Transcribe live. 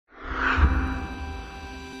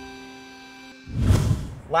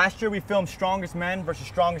Last year we filmed strongest men versus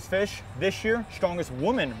strongest fish. This year, strongest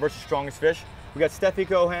woman versus strongest fish. We got Steffi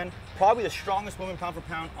Cohen, probably the strongest woman pound for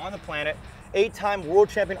pound on the planet. 8-time world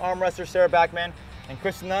champion arm wrestler Sarah Backman. And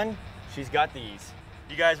Kristen Nunn, she's got these.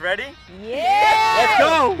 You guys ready? Yeah! Let's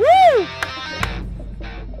go! Woo!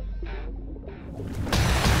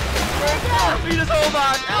 We just hold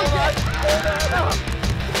on. Hold on.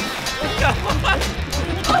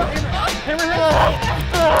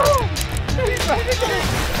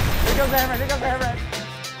 Here goes the hammer. Here goes the hammer.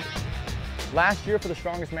 Last year for the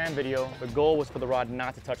strongest man video, the goal was for the rod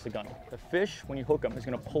not to touch the gunnel. The fish, when you hook him, is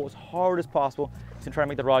going to pull as hard as possible to try to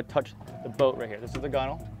make the rod touch the boat right here. This is the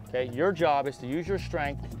gunnel. Okay, your job is to use your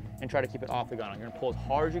strength and try to keep it off the gunnel. You're going to pull as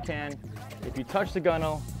hard as you can. If you touch the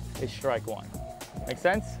gunnel, it's strike one. Make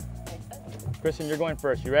sense? Kristen, you're going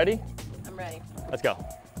first. You ready? I'm ready. Let's go.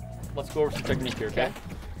 Let's go over some technique here, okay?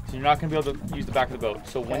 So you're not gonna be able to use the back of the boat.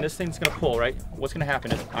 So when this thing's gonna pull, right? What's gonna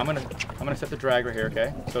happen is I'm gonna set the drag right here,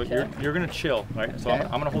 okay? So you're gonna chill, right? So I'm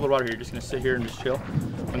gonna hold the rod here. You're just gonna sit here and just chill.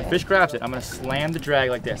 When the fish grabs it, I'm gonna slam the drag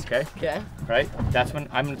like this, okay? Okay. Right? That's when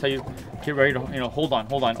I'm gonna tell you, get ready to, hold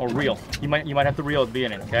on, or reel. You might have to reel at the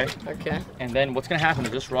beginning, okay? Okay. And then what's gonna happen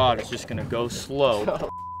is this rod is just gonna go slow,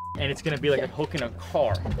 and it's gonna be like a hook in a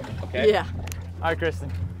car, okay? Yeah. All right,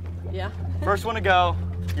 Kristen. Yeah. First one to go.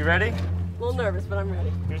 You ready? A little nervous, but I'm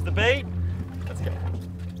ready. Here's the bait. Let's go.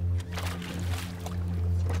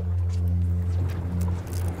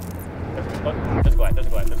 There's a glass.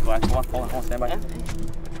 Hold on, stand by. Yeah.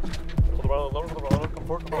 Pull the rod lower, come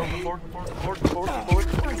forward.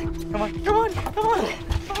 Come on.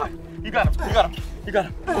 You got him.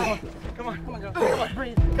 Come on.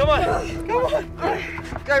 Breathe. Come on.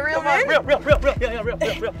 Can I reel, man? Reel. Yeah, reel.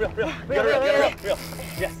 Reel.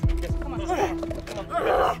 Yes. Come on.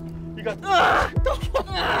 You got it. Come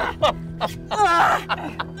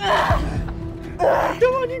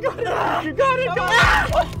on, you got it.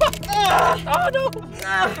 Oh no.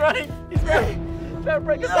 He's ready. Try to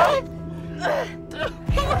break us off.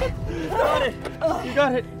 You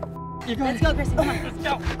got it. Let's go, Kristen. Come on. Let's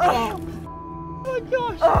go. Oh my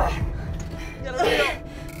gosh. You gotta reel.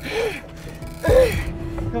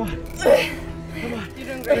 Come on. You're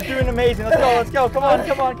doing great. You're doing amazing. Let's go. Come on. Let's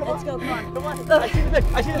go, come on.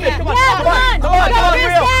 I see the fish. Come on.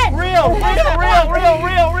 Reel.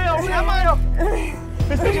 Come on.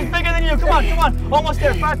 This fish is bigger than you. Come on. Almost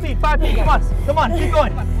there. 5 feet. Come on. Keep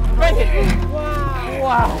going. Break it.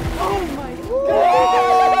 Wow. Oh my God.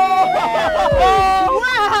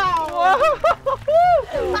 Wow.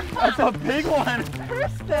 That's a big one.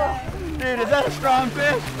 Dude, is that a strong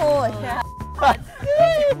fish? Holy cow.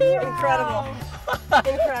 Incredible. Is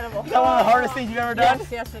that one of the hardest things you've ever done?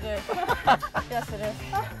 Yes, it is.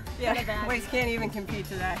 Yeah, weights can't even compete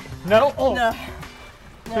to that. No? Oh. No.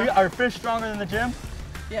 So are fish stronger than the gym?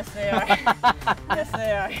 Yes, they are. Yes,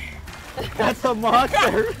 they are. That's a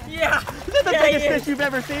monster. Yeah. Is that the biggest fish you've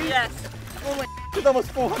ever seen? Yes. Oh my. It's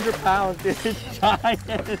almost 400 pounds, dude. It's giant.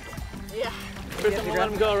 Yeah. Kristen, we'll let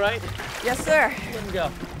him go, right? Yes, sir. Let him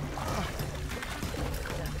go.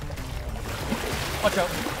 Watch out.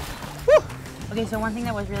 Okay, so one thing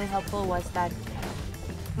that was really helpful was that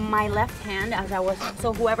my left hand,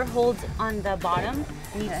 so whoever holds on the bottom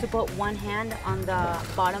needs to put one hand on the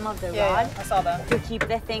bottom of the rod. Yeah, I saw that. To keep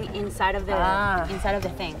the thing inside of the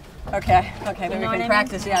thing. Okay, then we can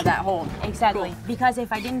practice, that hold. Exactly, Cool. because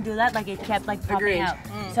if I didn't do that, like it kept like popping Agreed. out.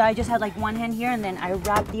 So I just had like one hand here and then I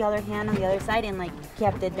wrapped the other hand on the other side and like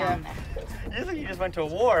kept it down there. You think you just went to a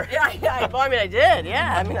war? Yeah, well, I mean, I did,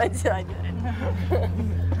 I did it.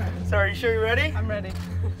 So are you sure you're ready? I'm ready.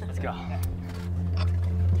 Let's go.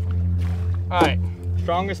 All right,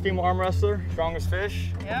 strongest female arm wrestler, strongest fish.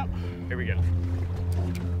 Yep. Here we go.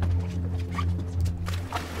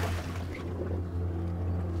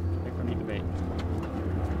 Make her meet the bait.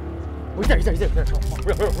 Oh, he's there.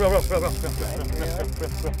 Reel.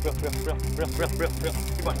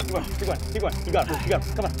 Keep going. You got him.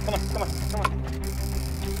 Come on.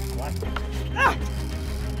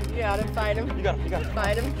 You got him, fight him. You got him.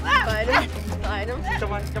 Fight him.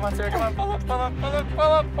 Come on, Sarah. Come on. Pull up.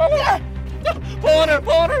 Pull on her. We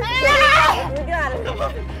got him.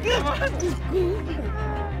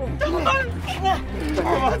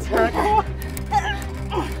 Come on, Sarah. Come on.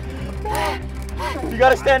 You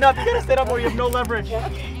gotta stand up. Or you have no leverage.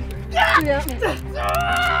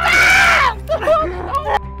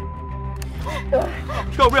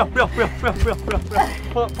 Go, reel. Pull up.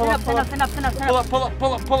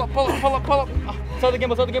 Start the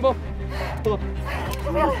gimbal. Pull up.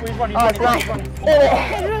 He's running.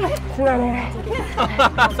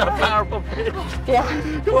 That's a powerful fish. Yeah.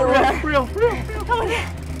 Come on, reel.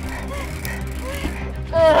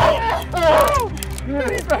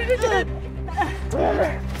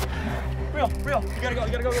 Real. You gotta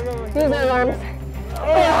go. Use my arms.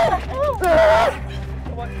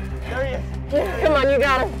 Come on. There he is. Come on, you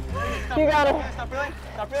got him. You got him.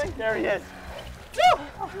 Stop reeling. There he is.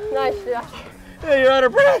 Nice job. Hey, you're out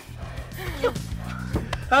of breath.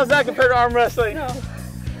 How's that compared to arm wrestling? No.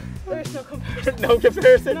 There's no comparison. No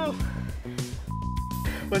comparison? No.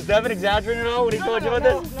 Was Devin exaggerating at all when he told you about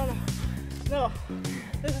this? No.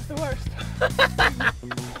 This is the worst.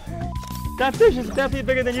 That fish is definitely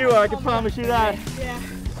bigger than you are, I can promise you that. Yeah.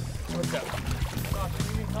 What's up?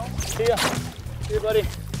 See ya. See you, buddy.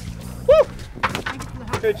 Woo!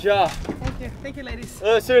 Good job. Thank you, ladies.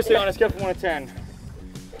 Seriously, on a scale from 1 to 10,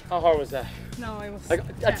 how hard was that? No, it was Like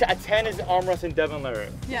 10. a 10 is arm wrestling Devin Larry.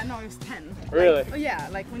 Yeah, no, it was 10. Really? Like, yeah,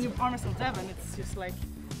 like when you arm wrestle Devin, it's just like,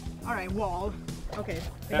 all right, wall. Okay.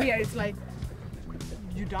 Yeah. Here it's like,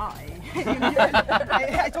 you die.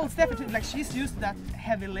 I told Stephanie, like, she's used to that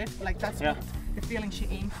heavy lift, like that's what the feeling she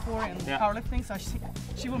aimed for in powerlifting, so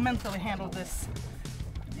she will mentally handle this,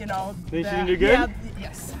 you know. Think she can do good? Yeah,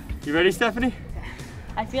 yes. You ready, Stephanie?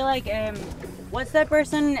 I feel like, what's that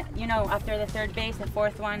person, you know, after the third base, the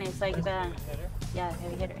fourth one is like the,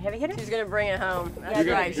 heavy hitter? She's gonna bring it home. That's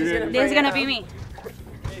Yeah, right. She's gonna This is gonna be me.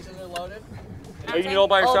 Bases are loaded. Are you gonna do it all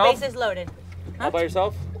by yourself? All bases loaded. Huh? All by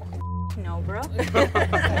yourself? No, bro.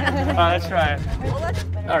 Let's try it.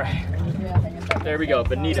 All right. There we go,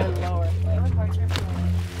 Benita.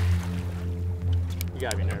 You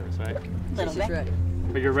gotta be nervous, right? Little bit. Ready.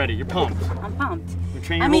 But you're ready, you're pumped. I'm pumped. You're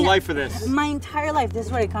training your whole life for this. My entire life, this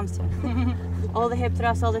is what it comes to. All the hip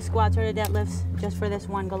thrusts, all the squats, or the deadlifts, just for this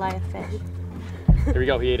one Goliath fish. Here we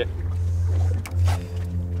go, he ate it.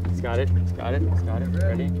 He's got it.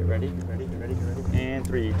 Ready, get ready. And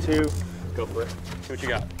 3, 2, go for it. See what you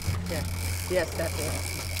got. Yeah. Yes, that's it.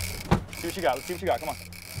 See what you got, let's see what you got, come on.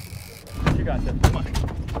 What you got, Steph, come on.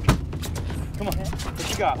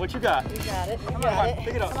 What you got? You got it. Come on,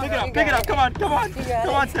 pick it up, come on. Come on,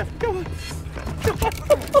 Steph, come on.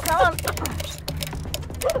 Come on.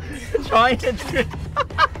 Giant.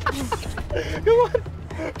 Come on.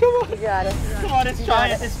 You got it. Come on, it's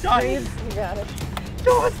giant. Breathe. You got it.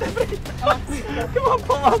 Come on, Stephanie. Come on,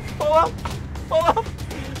 pull up. Come on.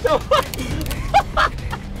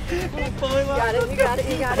 You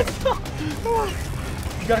got it. Come on.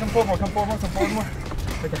 You gotta come forward more.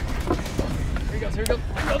 Right there. Here we go.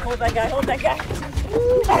 Hold that guy.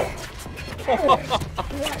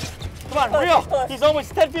 Come on, real. He's almost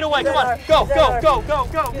 10 feet away. Come on. Go.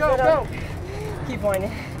 Keep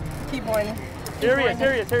whining. Here he is.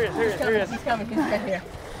 He's coming. He's right here.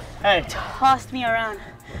 Hey, Tossed me around.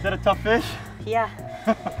 is that a tough fish? Yeah.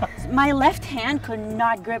 My left hand could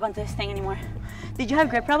not grip onto this thing anymore. Did you have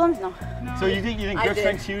grip problems? No. So you think grip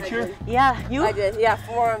strength's huge here? Yeah, you? I did. Yeah,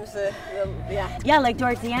 forearms. Yeah. Yeah, like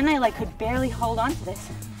towards the end, I could barely hold on to this.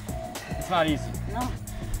 It's not easy. No.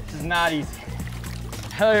 This is not easy.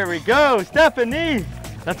 Here we go, Stephanie.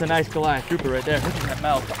 That's a nice Goliath grouper right there. Look at that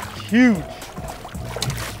mouth. It's huge.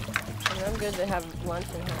 I'm good to have lunch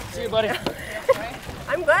and See you, buddy.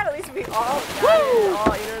 I'm glad at least we all got it. You know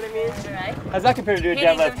what I mean? Right? How's that compared to a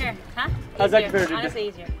Hitting deadlift? from here, huh? How's that Easier. compared to Honestly,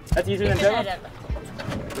 easier. That's easier than Easier deadlift?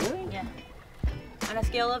 Really? Yeah. On a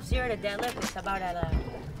scale of 0 to deadlift, it's about at a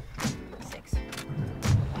 6.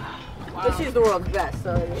 But she's the world's best,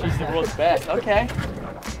 so. She's the world's best. Okay.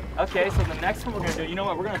 Okay, so the next one we're gonna do, you know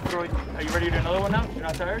what, we're gonna throw it. Are you ready to do another one now? You're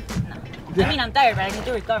not tired? No. I mean, I'm tired, but I can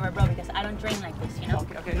do recover, bro, because I don't train like this, you know?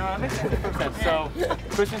 Okay, no, that makes sense. So,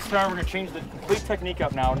 Christian's turn, we're gonna change the complete technique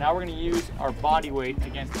up now. Now we're gonna use our body weight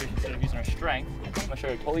against the fish instead of using our strength. I'm gonna show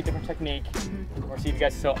you a totally different technique. We're gonna see if you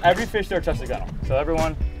guys, so every fish there touched the gunnel. So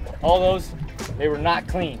everyone, all those, they were not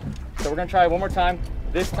clean. So we're gonna try it one more time.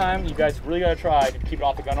 This time, you guys really gotta try to keep it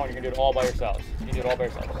off the gunnel, and you're gonna do it all by yourselves. You can do it all by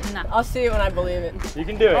yourselves. No. I'll see it when I believe it. You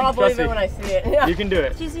can do it. I'll believe Trust it me. when I see it. Yeah. You can do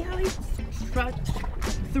it. Do you see how he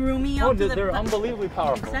threw me Oh, up to the... they're unbelievably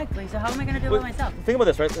powerful. Exactly, so how am I going to do it by myself? Think about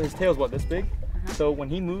this, right? His tail's what, this big? So when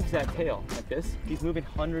he moves that tail like this, he's moving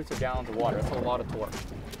hundreds of gallons of water. That's a lot of torque.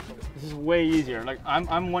 This is way easier. Like I'm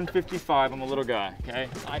 155, I'm a little guy, okay?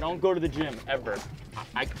 I don't go to the gym ever.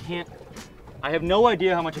 I can't, I have no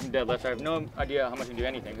idea how much I can deadlift. I have no idea how much I can do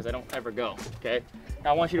anything because I don't ever go, okay?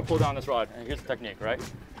 Now I want you to pull down this rod, and here's the technique, right?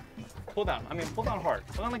 Pull down, pull down hard.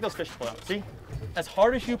 Pull down like those fish pull down, see? As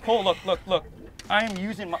hard as you pull, look. I am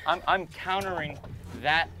using, I'm countering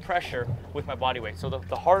that pressure with my body weight. So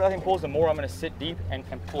the harder I can pull, the more I'm gonna sit deep and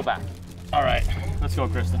pull back. All right, let's go,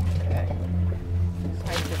 Kristen. Okay.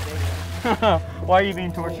 Why are you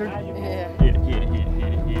being tortured? Yeah. Hit it.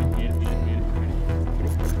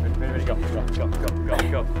 Ready, go.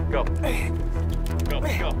 go, go. Go,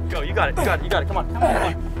 go, go. You got it, you got it, you got it. Come on, come on, come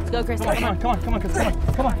on. Let's go, Kristen. Come on, come on, come on, come on,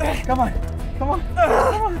 come on, come on, come on, come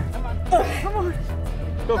on, come on.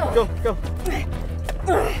 Go, go, go.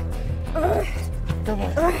 Come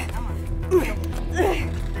on.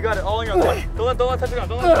 You got it, all in your own. Don't let touch the gun.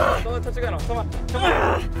 Don't let touch the gun. Come on, come on.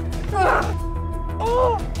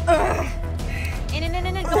 Oh. In.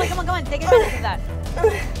 Come on. Take advantage of that.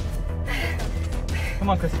 Come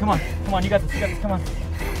on, Chris. Come on. Come on. You got this. You got this. Come on.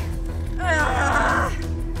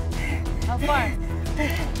 How far?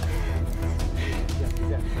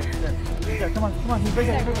 Yeah, come on. Come on. He's right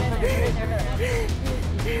there.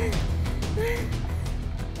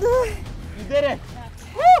 You did it.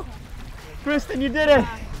 Woo! Kristen, you did it.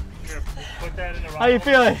 Put that in the How you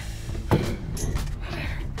feeling?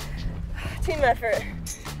 Team effort.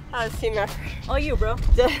 That was team effort. Oh, you, bro.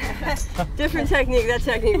 Different technique. That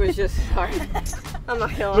technique was just hard. I'm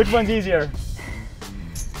not gonna lie. Which one's easier?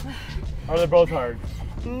 Or are they both hard?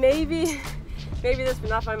 Maybe this, but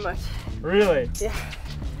not by much. Really? Yeah.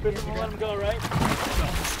 Kristen, we'll let him go, right?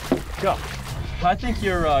 Go. I think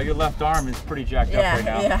your left arm is pretty jacked up right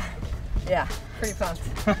now. Yeah. Pretty pumped.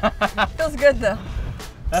 Feels good though.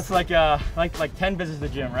 That's like 10 visits to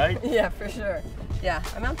the gym, right? Yeah, for sure. Yeah,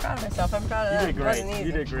 I'm proud of myself. I'm proud of that. You did great. It wasn't easy.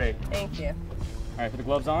 You did great. Thank you. All right, put the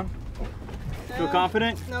gloves on. Feel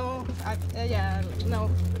confident? No, yeah, no.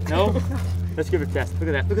 No? Let's give it a test. Look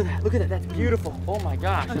at that. Look at that. Look at that. That's beautiful. Oh my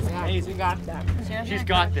gosh, that's amazing. You got that. She's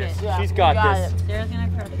got this. Yeah, She's got this. Sarah's gonna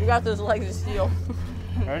crush it. You got those legs of steel.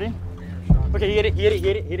 Ready? Okay, hit it.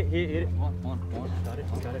 One.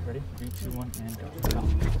 Got it. Ready? 3, 2, 1, and go.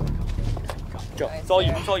 Go. Nice, It's all you.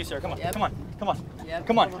 Sarah. It's all you, Sarah. Come on. Yep. Come on. Yep.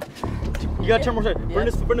 Come on. You gotta turn more straight. Bring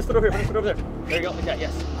this foot over here. Bring this foot over there. There you go. Like that.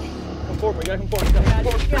 Yes. Come forward. You gotta come forward.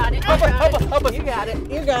 You got it. Help us. You got it.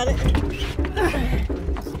 You got it.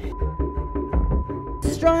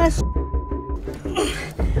 Strong as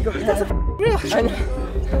I know.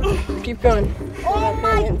 Keep going. Oh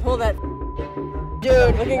my. Pull that.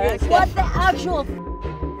 Dude, looking good. What the actual?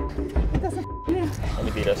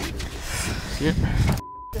 You beat us. See it?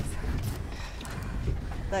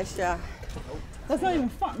 Nice job. That's not even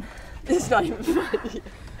fun. It's not even funny.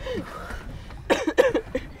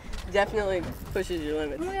 Definitely pushes your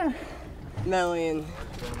limits. Oh, yeah. Mentally and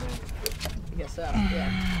I guess so. Yeah.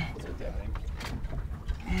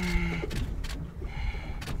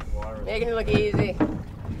 Making it look easy.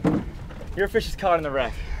 Your fish is caught in the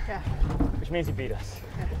wreck. Yeah. Which means you beat us.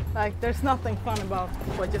 Like, there's nothing fun about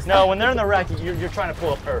what just No, when they're in the wreck, you're trying to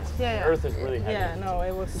pull up earth. Yeah. Earth is really heavy. Yeah, no,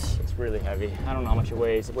 it was. It's really heavy. I don't know how much it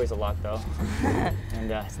weighs. It weighs a lot though,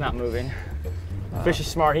 and it's not moving. Fish is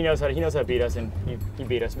smart. He knows how to beat us, and he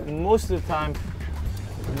beat us. But most of the time,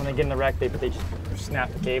 when they get in the wreck, they just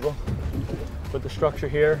snap the cable. But the structure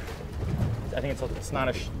here, I think it's not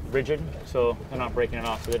as rigid, so they're not breaking it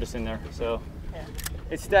off. So they're just in there. So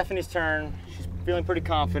it's Stephanie's turn. She's feeling pretty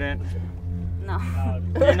confident. No.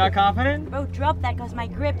 You're not confident? Bro, drop that because my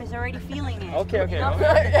grip is already feeling it. Okay. No.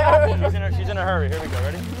 She's in a hurry. Here we go.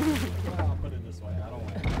 Ready? I'll put it this way. I don't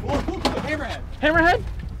want it. Look, hammerhead. Hammerhead?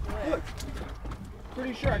 Look.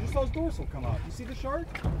 Pretty sure. I just saw his dorsal come up. You see the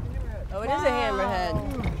shark? Oh, it is a hammerhead.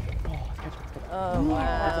 Oh, wow.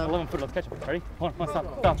 That's an 11 foot. Let's catch him. Ready? Hold on.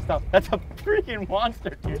 Stop. That's a freaking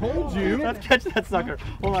monster, dude. Told you. Let's catch that sucker.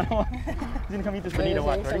 Hold on. He's gonna come eat this bonito.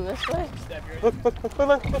 Watch. Ready? This way? Look.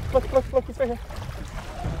 He's right here.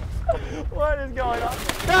 What is going on?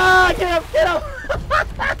 Ah! Get him!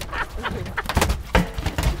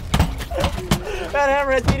 That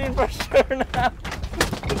hammerhead's eating for sure now.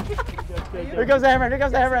 Here comes the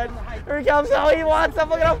hammerhead. Here he comes. Oh, he wants some.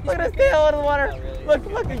 Look at him. Look at his tail in the water. Look.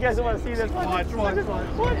 You guys want to see this. Watch.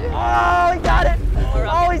 Oh, he got it.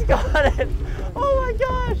 Oh, he's got it. Oh my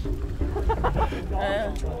gosh.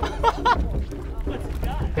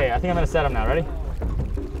 Okay, I think I'm gonna set him now. Ready?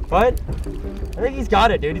 What? I think he's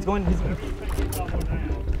got it, dude. He's going.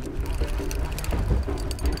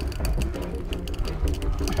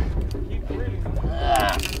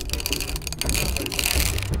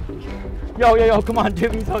 Yo, come on,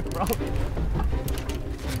 dude. He's hooked, bro.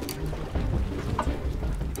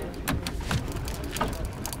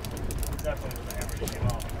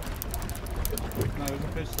 No, there's a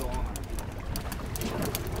fish still on.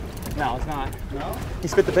 No, it's not. No? He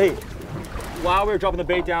spit the bait. While we were dropping the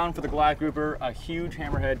bait down for the glide grouper, a huge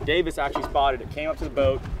hammerhead, Davis actually spotted it, came up to the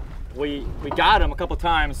boat. We got him a couple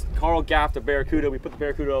times. Carl gaffed a barracuda. We put the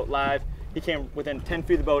barracuda out live. He came within 10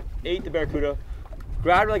 feet of the boat, ate the barracuda,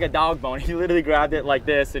 grabbed it like a dog bone. He literally grabbed it like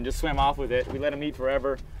this and just swam off with it. We let him eat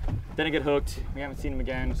forever. Didn't get hooked. We haven't seen him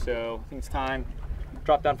again, so I think it's time.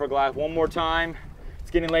 Drop down for a glide one more time. It's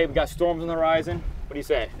getting late. We got storms on the horizon. What do you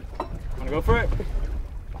say? Wanna go for it?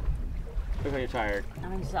 Look how you're tired.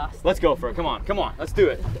 I'm exhausted. Let's go for it. Come on, come on. Let's do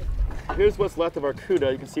it. Here's what's left of our cuda.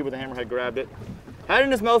 You can see where the hammerhead grabbed it. Had it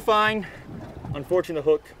in his mouth fine. Unfortunately, the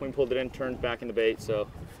hook, when we pulled it in, turned back in the bait, so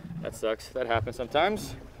that sucks. That happens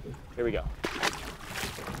sometimes. Here we go.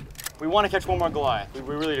 We want to catch one more Goliath.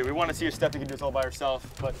 We really do. We want to see if Steffi can do this all by herself,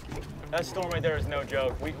 but that storm right there is no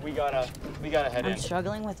joke. We gotta head in. I'm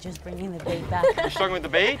struggling with just bringing the bait back. You're struggling with the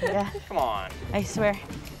bait? Yeah. Come on. I swear.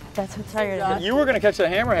 That's what's tired. You were gonna catch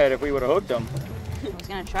that hammerhead if we would have hooked him. I was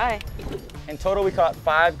gonna try. In total, we caught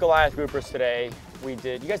 5 Goliath groupers today. You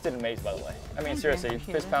guys did amazing, by the way. I mean, seriously,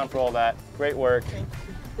 fist pound for all that. Great work.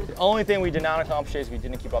 The only thing we did not accomplish is we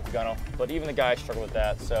didn't keep up the gunnel, but even the guys struggled with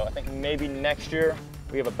that. So I think maybe next year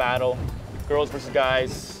we have a battle, girls versus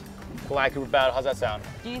guys, Goliath grouper battle. How's that sound?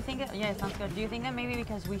 Do you think, yeah, it sounds good. Do you think that maybe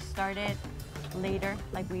because we started later,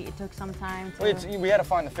 like it took some time to... Well, we had to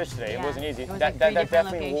find the fish today. Yeah, It wasn't easy. it was That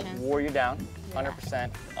definitely wore you down,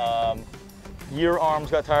 100%. Your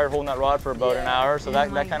arms got tired holding that rod for about an hour, so that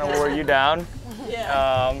kind of wore you down.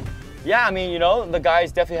 Yeah, I mean, you know, the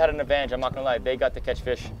guys definitely had an advantage. I'm not gonna lie, they got to catch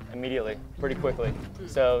fish immediately, pretty quickly.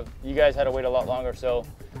 So you guys had to wait a lot longer. So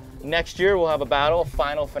next year we'll have a battle,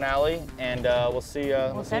 final finale, and we'll see.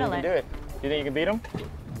 We'll see if we can do it. Do you think you can beat them?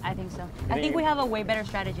 I think so. I think we have a way better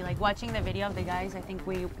strategy. Like watching the video of the guys, I think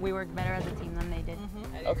we worked better as a team than they did.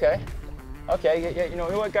 Okay. Okay. Yeah. You know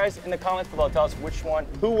what, guys? In the comments below, tell us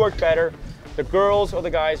who worked better. The girls or the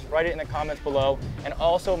guys, write it in the comments below. And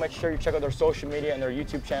also make sure you check out their social media and their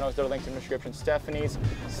YouTube channels. There are links in the description. Stephanie's,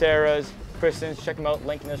 Sarah's, Kristen's, check them out,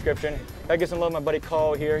 link in the description. I give some love to my buddy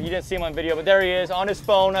Carl here. You didn't see him on video, but there he is on his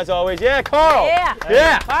phone as always. Yeah, Carl!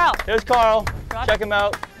 Yeah! Carl! There's Carl. Check him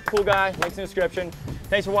out. Cool guy, links in the description.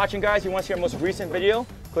 Thanks for watching, guys. If you want to see our most recent video,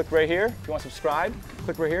 click right here. If you want to subscribe,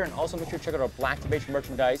 click right here. And also make sure to check out our BlacktipH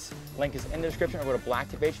merchandise. Link is in the description or go to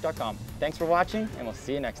blacktiph.com. Thanks for watching, and we'll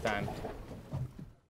see you next time.